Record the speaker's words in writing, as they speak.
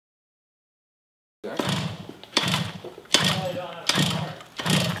Yep,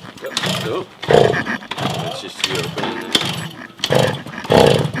 let's go. That's just you opening it.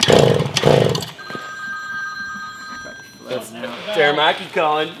 That's AERMACCHI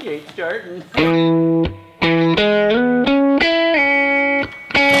calling. You ain't starting.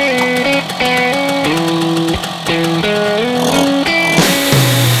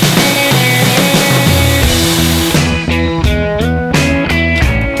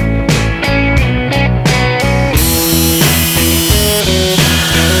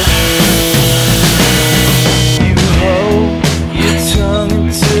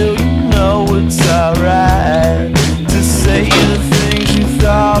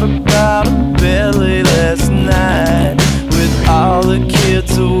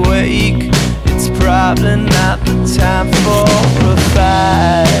 Probably not the time for a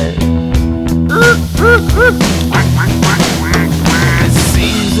fight. It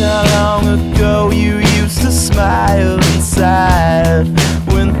seems how long ago you used to smile inside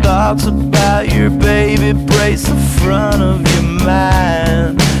when thoughts about your baby brace the front of your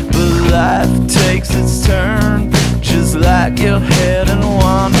mind. But life takes its turn, just like your head and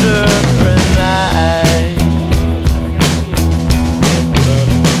wandering night.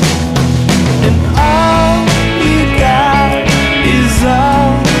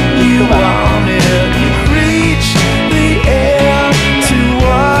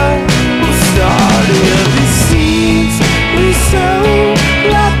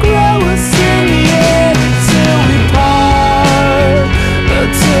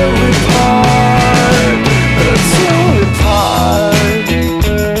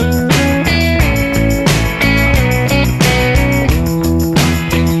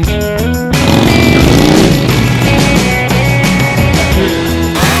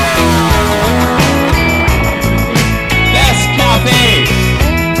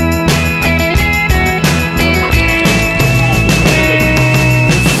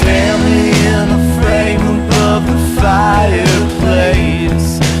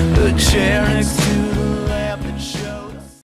 Fireplace, a chair next